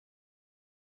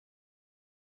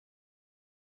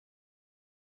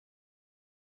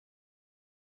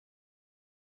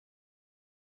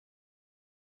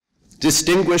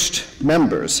Distinguished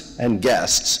members and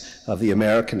guests of the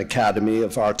American Academy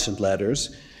of Arts and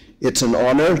Letters, it's an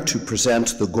honor to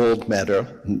present the Gold Medal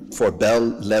for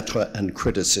Belles Lettres and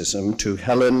Criticism to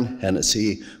Helen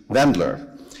Hennessy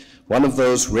Vendler, one of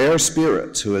those rare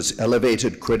spirits who has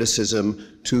elevated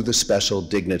criticism to the special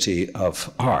dignity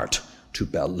of art, to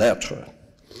belles lettres.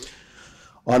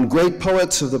 On great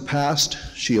poets of the past,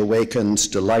 she awakens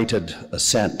delighted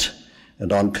assent,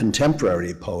 and on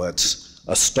contemporary poets,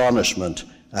 astonishment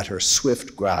at her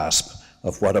swift grasp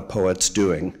of what a poet's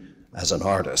doing as an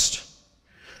artist.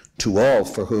 To all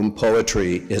for whom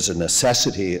poetry is a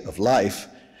necessity of life,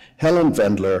 Helen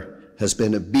Vendler has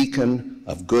been a beacon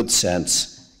of good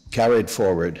sense carried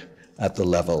forward at the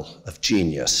level of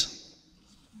genius.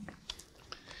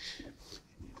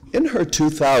 In her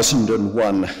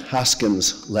 2001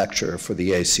 Haskins lecture for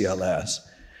the ACLS,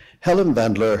 Helen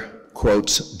Vendler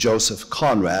quotes Joseph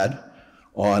Conrad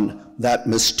on that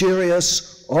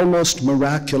mysterious, almost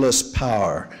miraculous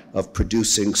power of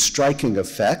producing striking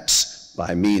effects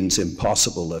by means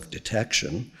impossible of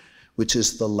detection, which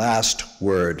is the last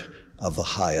word of the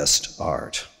highest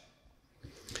art.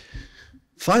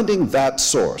 Finding that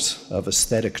source of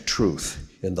aesthetic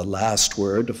truth in the last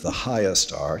word of the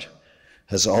highest art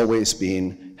has always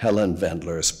been Helen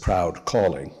Vendler's proud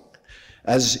calling,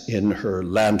 as in her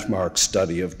landmark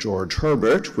study of George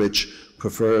Herbert, which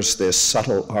prefers this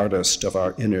subtle artist of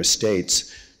our inner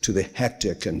states to the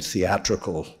hectic and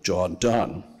theatrical John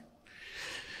Donne.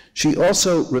 She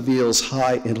also reveals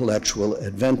high intellectual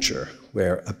adventure,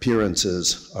 where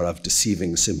appearances are of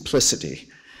deceiving simplicity,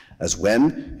 as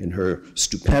when, in her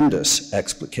stupendous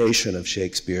explication of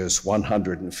Shakespeare's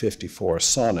 154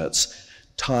 sonnets,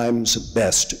 time's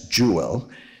best jewel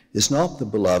is not the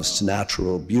beloved's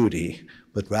natural beauty,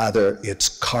 but rather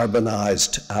its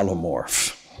carbonized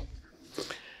allomorph.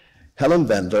 Helen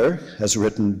Vendler has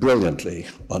written brilliantly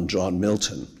on John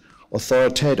Milton,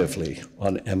 authoritatively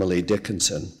on Emily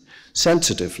Dickinson,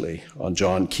 sensitively on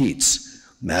John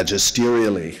Keats,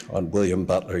 magisterially on William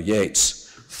Butler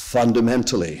Yeats,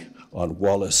 fundamentally on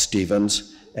Wallace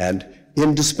Stevens, and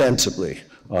indispensably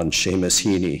on Seamus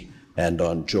Heaney and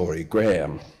on Jory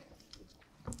Graham.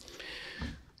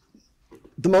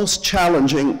 The most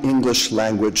challenging English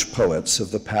language poets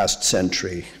of the past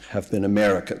century have been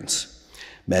Americans,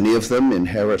 many of them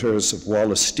inheritors of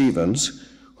Wallace Stevens,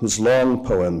 whose long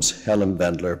poems Helen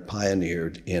Vendler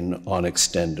pioneered in On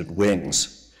Extended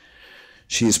Wings.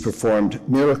 She's performed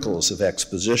miracles of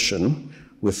exposition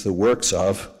with the works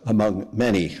of, among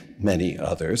many, many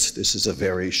others, this is a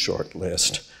very short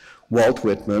list, Walt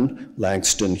Whitman,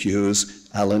 Langston Hughes,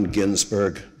 Allen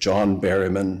Ginsberg, John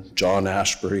Berryman, John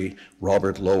Ashbery,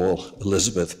 Robert Lowell,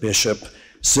 Elizabeth Bishop,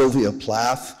 Sylvia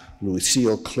Plath,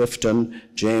 Lucille Clifton,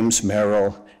 James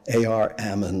Merrill, A.R.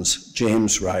 Ammons,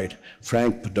 James Wright,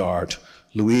 Frank Bedard,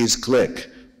 Louise Glick,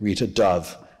 Rita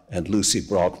Dove, and Lucy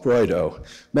Brock-Broido,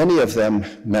 many of them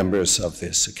members of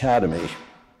this academy.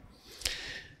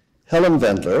 Helen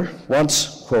Vendler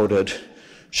once quoted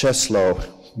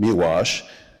Czesław Miłosz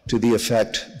to the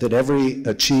effect that every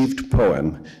achieved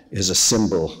poem is a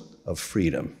symbol of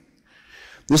freedom.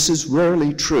 This is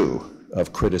rarely true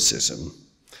of criticism,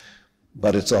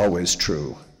 but it's always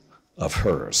true of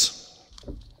hers.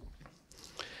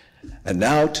 And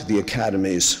now to the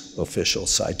Academy's official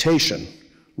citation,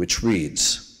 which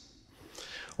reads,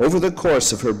 over the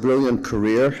course of her brilliant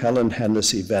career, Helen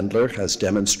Hennessy Vendler has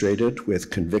demonstrated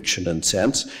with conviction and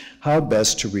sense how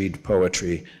best to read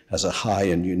poetry as a high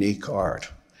and unique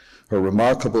art. Her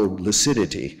remarkable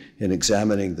lucidity in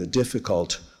examining the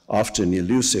difficult, often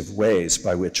elusive ways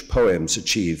by which poems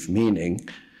achieve meaning,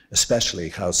 especially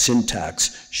how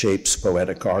syntax shapes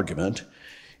poetic argument,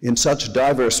 in such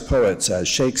diverse poets as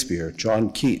Shakespeare,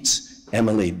 John Keats,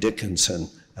 Emily Dickinson,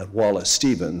 and Wallace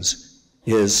Stevens,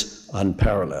 is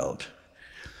unparalleled.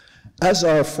 As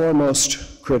our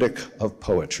foremost critic of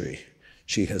poetry,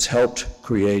 she has helped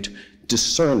create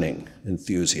discerning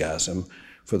enthusiasm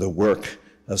for the work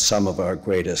of some of our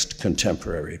greatest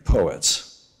contemporary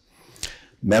poets.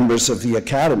 Members of the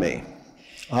Academy,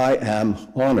 I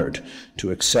am honored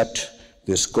to accept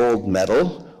this gold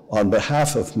medal on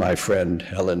behalf of my friend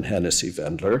Helen Hennessy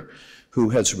Vendler, who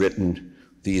has written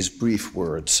these brief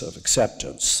words of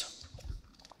acceptance.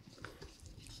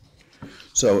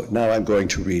 So now I'm going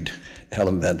to read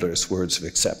Helen Vendler's words of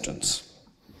acceptance.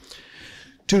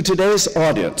 To today's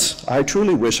audience, I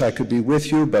truly wish I could be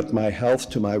with you, but my health,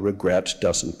 to my regret,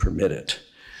 doesn't permit it.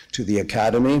 To the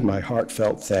Academy, my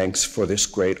heartfelt thanks for this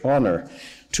great honor.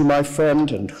 To my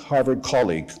friend and Harvard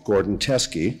colleague, Gordon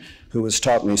Teskey, who has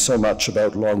taught me so much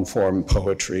about long-form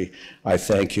poetry, I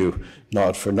thank you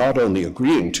for not only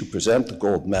agreeing to present the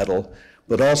gold medal,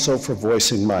 but also for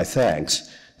voicing my thanks,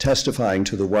 testifying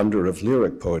to the wonder of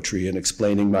lyric poetry and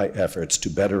explaining my efforts to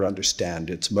better understand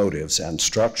its motives and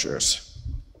structures.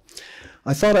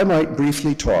 I thought I might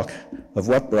briefly talk of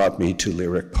what brought me to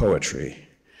lyric poetry.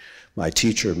 My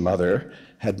teacher, mother,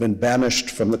 had been banished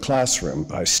from the classroom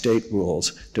by state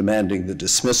rules demanding the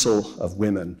dismissal of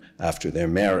women after their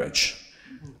marriage.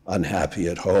 Unhappy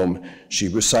at home, she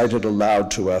recited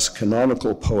aloud to us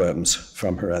canonical poems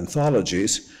from her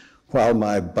anthologies, while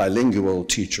my bilingual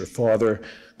teacher father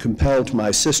compelled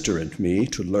my sister and me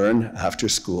to learn after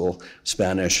school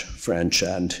Spanish, French,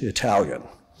 and Italian.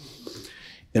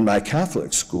 In my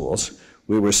Catholic schools,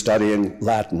 we were studying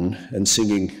Latin and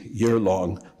singing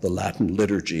year-long the Latin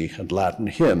liturgy and Latin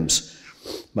hymns.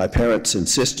 My parents'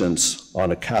 insistence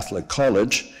on a Catholic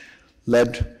college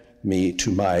led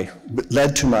to my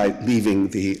leaving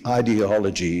the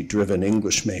ideology-driven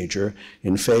English major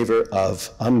in favor of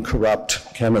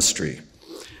uncorrupt chemistry,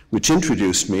 which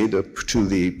introduced me to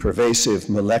the pervasive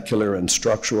molecular and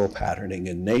structural patterning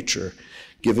in nature,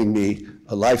 giving me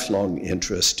a lifelong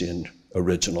interest in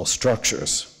original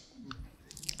structures.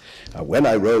 When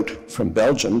I wrote from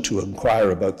Belgium to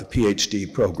inquire about the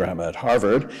PhD program at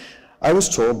Harvard, I was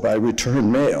told by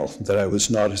return mail that I was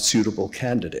not a suitable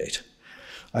candidate.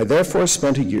 I therefore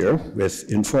spent a year with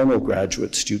informal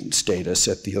graduate student status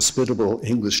at the hospitable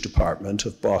English department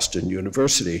of Boston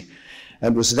University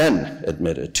and was then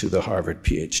admitted to the Harvard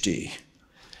PhD.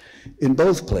 In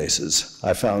both places,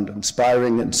 I found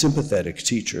inspiring and sympathetic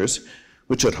teachers,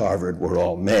 which at Harvard were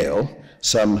all male,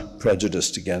 some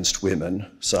prejudiced against women,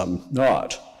 some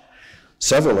not.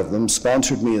 Several of them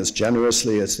sponsored me as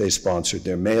generously as they sponsored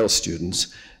their male students,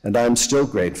 and I am still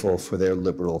grateful for their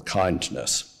liberal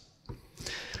kindness.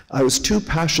 I was too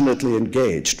passionately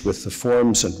engaged with the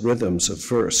forms and rhythms of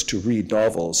verse to read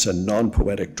novels and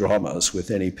non-poetic dramas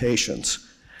with any patience.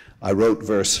 I wrote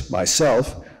verse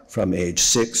myself from age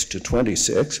 6 to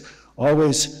 26,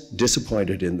 always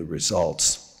disappointed in the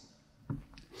results.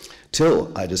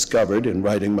 Till I discovered in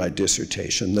writing my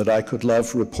dissertation that I could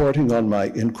love reporting on my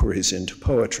inquiries into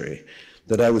poetry,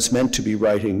 that I was meant to be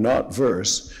writing not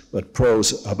verse, but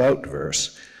prose about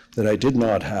verse, that I did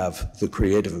not have the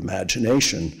creative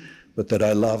imagination, but that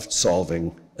I loved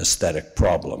solving aesthetic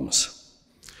problems.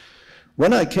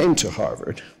 When I came to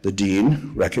Harvard, the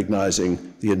dean,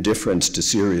 recognizing the indifference to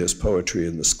serious poetry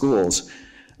in the schools,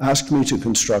 asked me to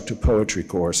construct a poetry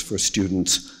course for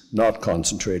students not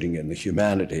concentrating in the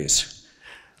humanities.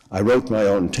 I wrote my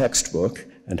own textbook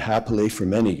and happily for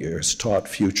many years taught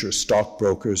future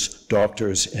stockbrokers,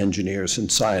 doctors, engineers,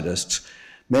 and scientists,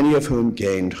 many of whom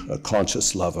gained a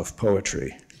conscious love of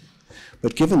poetry.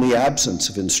 But given the absence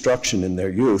of instruction in their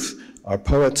youth, our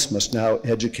poets must now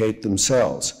educate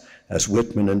themselves, as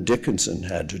Whitman and Dickinson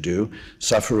had to do,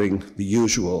 suffering the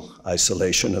usual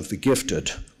isolation of the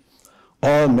gifted.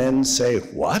 "All men say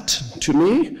what to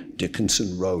me?"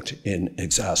 Dickinson wrote in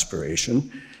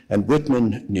exasperation, and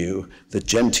Whitman knew that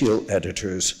genteel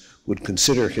editors would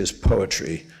consider his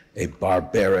poetry a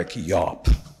barbaric yawp.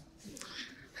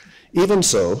 Even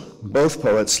so, both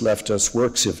poets left us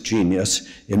works of genius,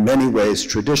 in many ways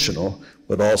traditional,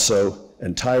 but also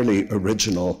entirely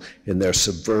original in their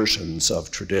subversions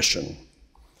of tradition.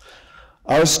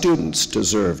 Our students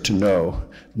deserve to know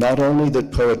not only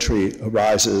that poetry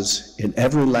arises in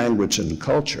every language and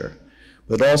culture,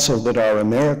 but also that our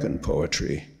American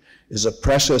poetry is a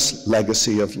precious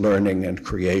legacy of learning and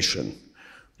creation,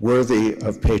 worthy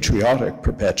of patriotic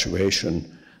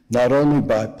perpetuation, not only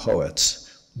by poets,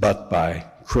 but by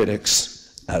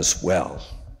critics as well.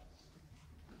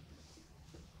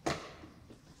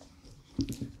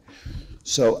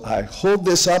 So I hold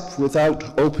this up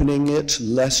without opening it,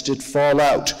 lest it fall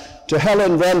out. To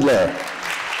Helen Vendler.